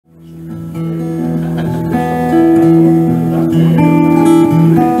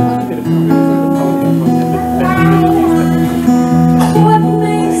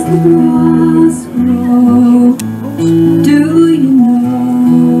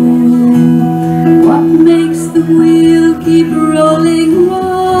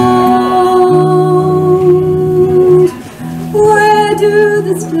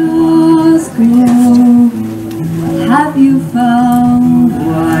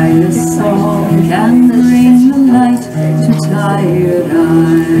tired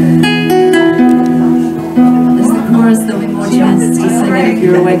eyes. There's the chorus, there'll be more chances to sing it if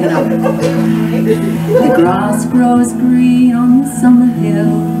you're waking up. The grass grows green on the summer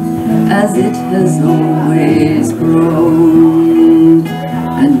hill, as it has always grown,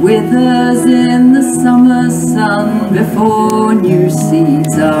 and withers in the summer sun before new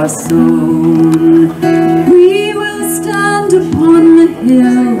seeds are sown. We will stand upon the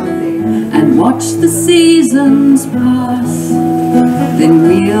hill and watch the seasons pass, then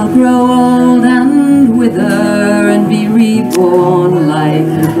we'll grow old and wither and be reborn like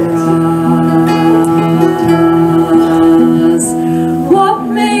the grass. What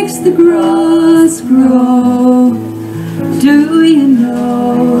makes the grass grow? Do you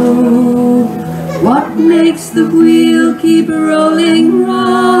know? What makes the wheel keep rolling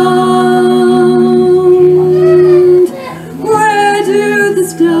round? Where do the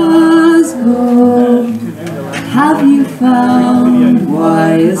stars go? Have you found why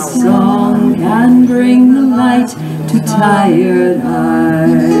a song can bring the light to tired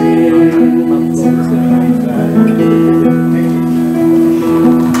eyes?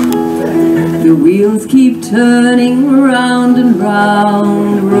 The wheels keep turning round and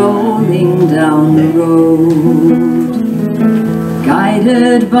round, rolling down the road,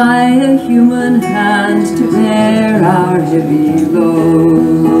 guided by a human hand to bear our heavy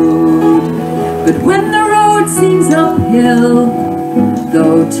load. But when the road seems uphill,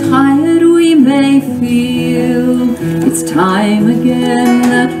 though tired we may feel, it's time again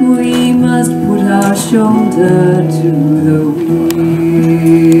that we must put our shoulder to the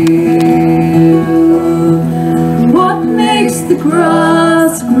wheel. What makes the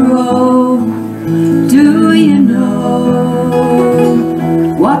grass grow? Do you know?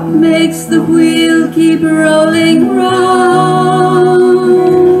 What makes the wheel keep rolling round?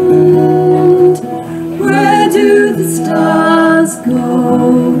 Where do the stars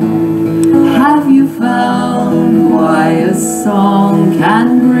go? Have you found why a song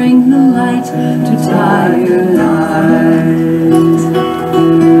can bring the light to tired eyes?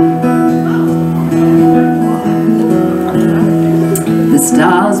 The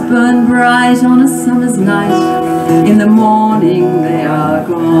stars burn bright on a summer's night. In the morning they are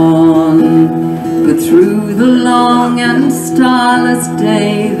gone, but through the long and starless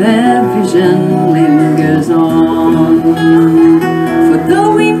day their vision lingers on. For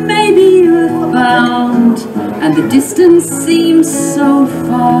though we may be earthbound and the distance seems so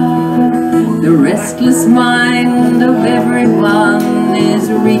far, the restless mind of everyone is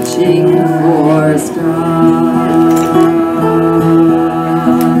reaching for a star.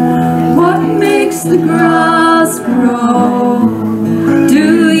 What makes the grass grow?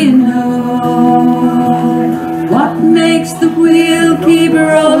 Do you know? What makes the wheel keep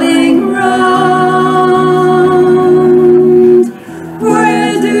rolling round?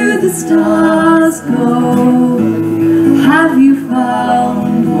 Where do the stars go? Have you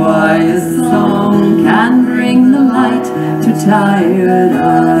found why a song can bring the light to tired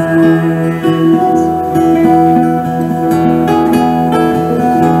eyes?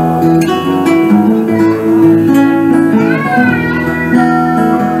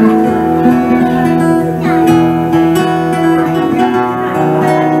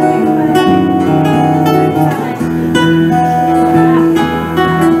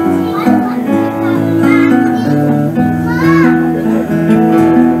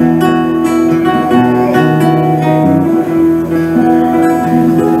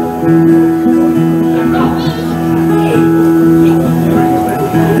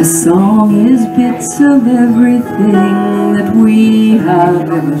 The song is bits of everything that we have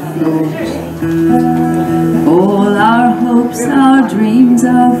ever thought. All our hopes, our dreams,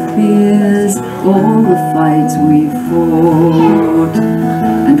 our fears, all the fights we fought.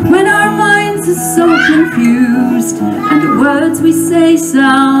 And when our minds are so confused and the words we say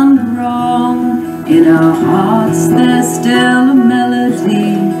sound wrong, in our hearts there's still a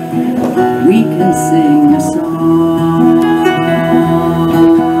melody. We can sing a song.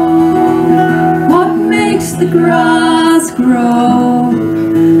 The grass grow?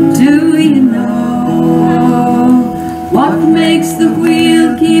 Do you know? What makes the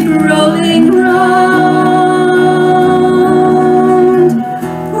wheel keep rolling round?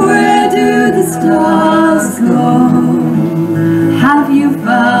 Where do the stars go? Have you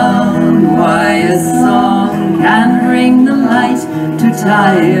found why a song can bring the light to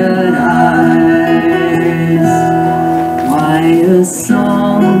tired eyes? Why a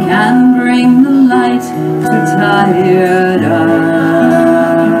song can bring the light to tired eyes.